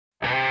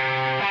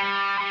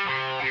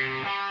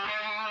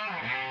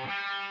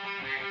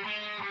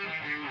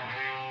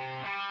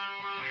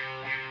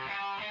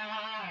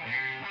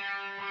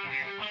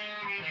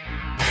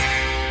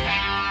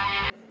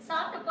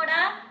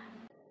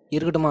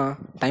இருக்கட்டுமா,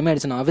 time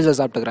ஆயிடுச்சு, நான் ஆஃபீஸில்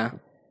சாப்பிட்டுக்கிறேன்.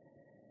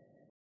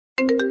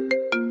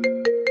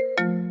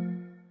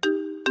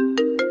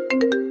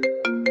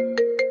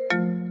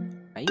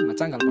 ஐ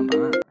மச்சான் கால்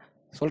பண்ணுறான்.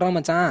 சொல்கிறான்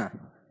மச்சான்.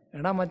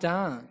 என்னடா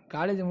மச்சான்,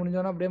 காலேஜ்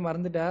முடிஞ்சோன்னா அப்படியே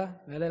மறந்துட்டா?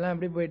 வேலையெல்லாம்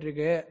எப்படி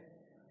போயிட்டுருக்கு?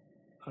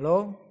 ஹலோ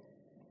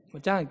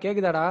மச்சான்,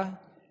 கேட்குதாடா?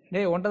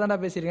 டேய், ஒன்றை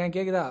தான்டா பேசியிருக்கேன்,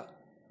 கேட்குதா?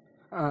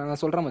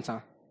 நான் சொல்கிறேன்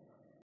மச்சான்.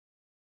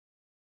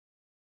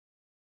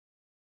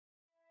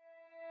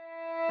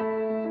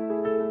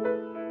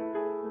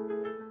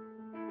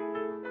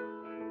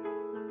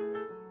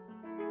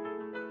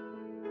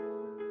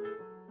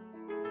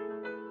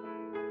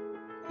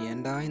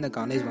 ஏன்டா இந்த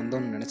காலேஜ்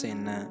வந்தோன்னு நினச்சேன்.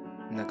 என்ன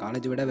இந்த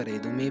காலேஜ் விட வேறு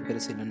எதுவுமே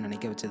பெருசு இல்லைன்னு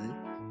நினைக்க வச்சது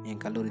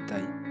என் கல்லூரி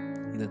தாய்.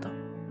 இதுதான்.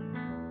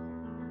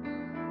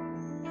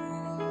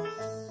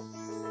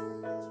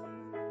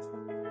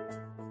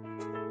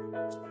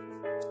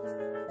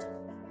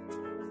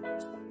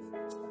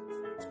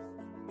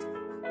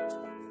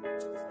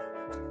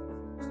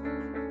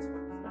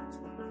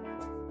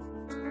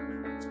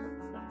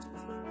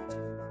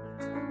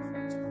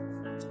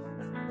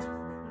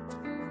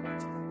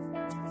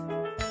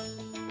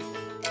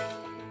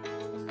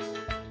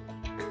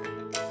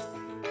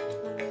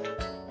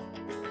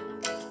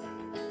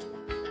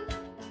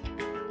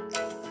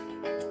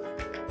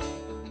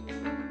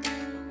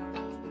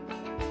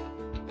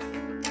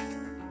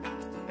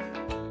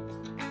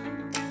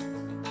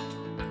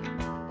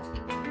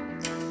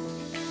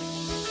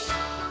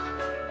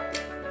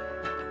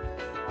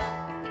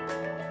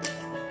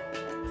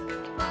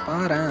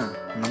 பாரேன்,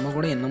 நம்ம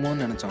கூட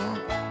என்னமோன்னு நினச்சோம்,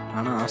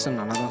 ஆனால் ஹாஸ்டல்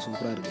நல்லா தான்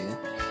சூப்பராக இருக்குது.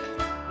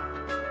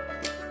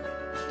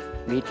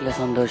 வீட்டில்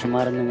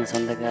சந்தோஷமாக இருந்துங்க.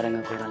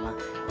 சொந்தக்காரங்க கூடலாம்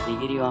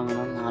டிகிரி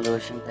வாங்கணும்னு 4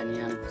 வருஷம்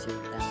தனியாக அனுப்பிச்சி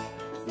விட்டாங்க.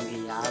 இங்கே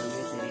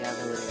யாருமே தெரியாத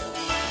ஒரு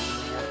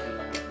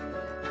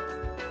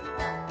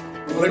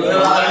Good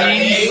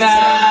morning, sir.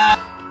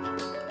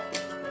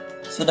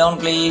 Sit down,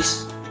 please.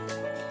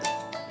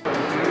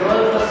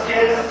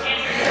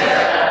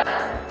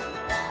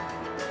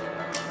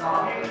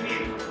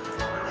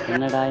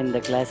 என்னடா இந்த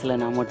கிளாஸில்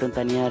நான் மட்டும்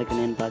தனியாக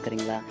இருக்கேன்னு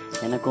பார்க்குறீங்களா?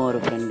 எனக்கும் ஒரு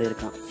ஃப்ரெண்டு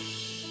இருக்கான்.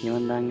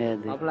 இவன் தாங்க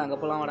அது. அப்பலாம் அங்கே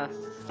போகலாம் வாடா.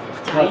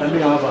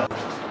 பார்த்துக்கலாம்.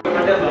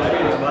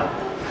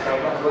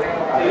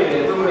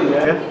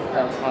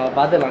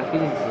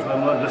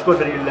 ட்ரெஸ்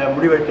கோட் சரியில்லை,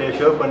 முடி வெட்டு,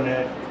 ஷேவ் பண்ணு.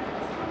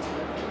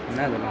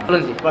 என்ன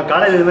இதெல்லாம்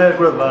காலேஜ் இது மாதிரி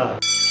கூடப்பா.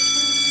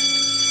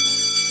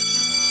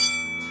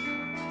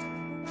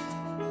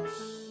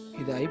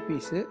 இது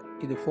ஐபீஸு,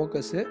 இது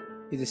ஃபோக்கஸு,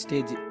 இது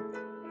ஸ்டேஜ்.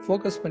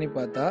 ஃபோக்கஸ் பண்ணி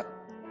பார்த்தா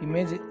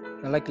இமேஜ்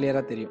நல்லா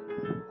கிளியராக தெரியும்.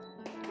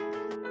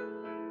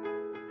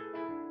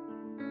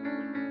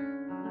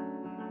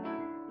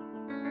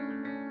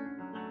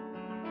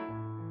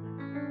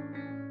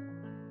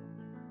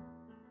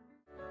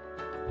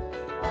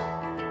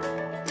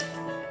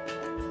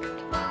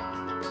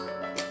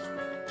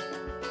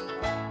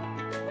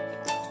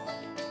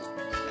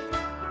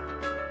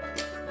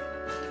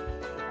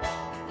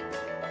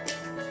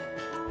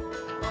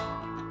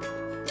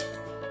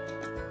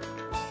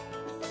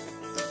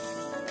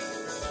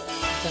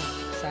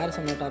 சார்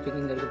சொன்ன டாபிக்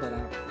இங்கே இருக்கு பாரு.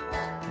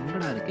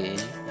 எங்கடா இருக்கு?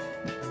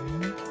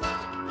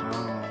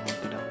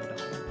 ஓகேடா.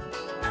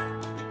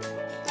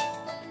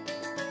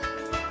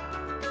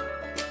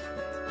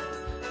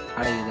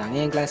 அட இது அங்கே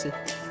என் class.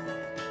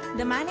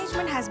 The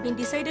management has been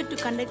decided to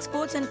conduct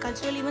sports and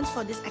cultural events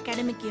for this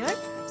academic year.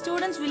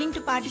 Students willing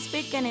to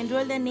participate can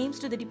enroll their names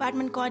to the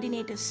department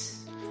coordinators.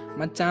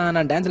 மச்சான்,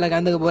 நான் டான்ஸில்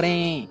கலந்துக்க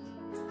போகிறேன்.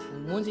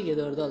 மூஞ்சிக்கு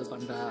எது வருதோ அது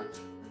பண்ணுறா.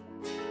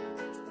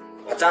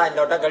 மச்சான், இந்த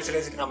வாட்டி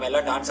கல்ச்சரல்ஸ்க்கு நம்ம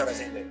எல்லாம் டான்ஸ் ஆட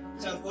சேர்ந்து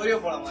கோரியோ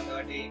போலாமா இந்த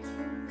வாட்டி?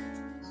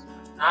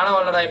 நானும்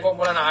வரலடா, இப்போ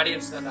போல நான்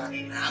ஆடியன்ஸ் தான்டா.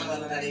 நானும்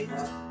வரலடா. இப்போ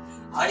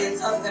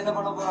ஆடியன்ஸா என்ன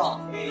பண்ண போறோம்?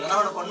 இதெல்லாம்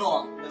ஒன்று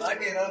பண்ணுவோம். இந்த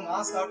வாட்டி ஏதாவது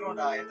மாஸ்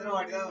காட்டுவோம்டா. எத்தனை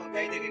வாட்டி தான்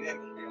கை தட்டிட்டே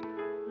இருக்க முடியும்?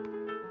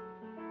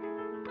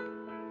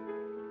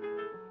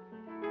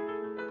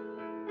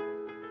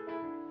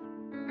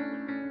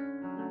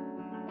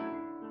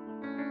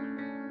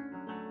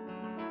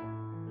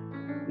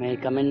 May I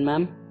come in,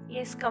 ma'am?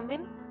 Yes, come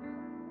in.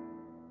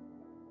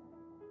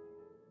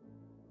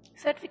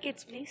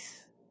 Certificates, please.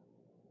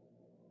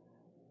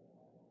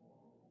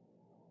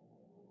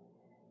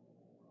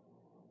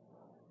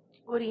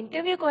 ஒரு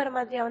இன்டர்வியூக்கு வர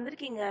மாதிரியா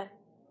வந்திருக்கீங்க?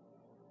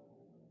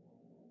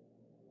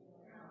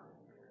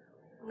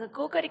 உங்க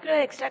கோ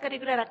கரிக்குலர் எக்ஸ்ட்ரா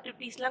கரிக்குலர்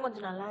ஆக்டிவிட்டீஸ்லாம்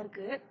கொஞ்சம் நல்லா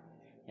இருக்கு.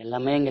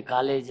 எல்லாமே எங்கள்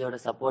காலேஜோட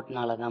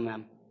சப்போர்ட்னால தான்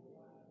மேம்.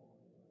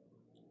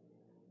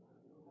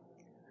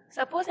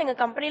 சப்போஸ் எங்க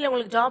கம்பெனில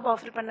உங்களுக்கு ஜாப்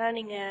ஆஃபர் பண்ணா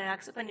நீங்க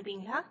accept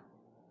பண்ணிப்பீங்களா?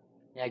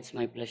 Yeah, it's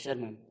my pleasure,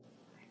 ma'am.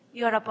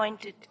 You are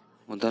appointed.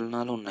 முதல்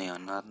நாள் உன்னை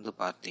அன்னார்ந்து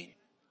பார்த்தேன்.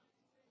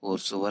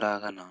 ஓர்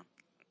சுவராக நான்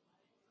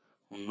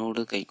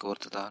உன்னோடு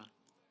கைகோர்த்ததால்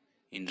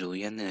இன்று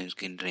உயர்ந்து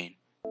நிற்கின்றேன்.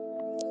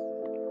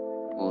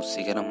 ஓர்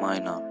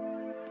சிகரமாய் நான்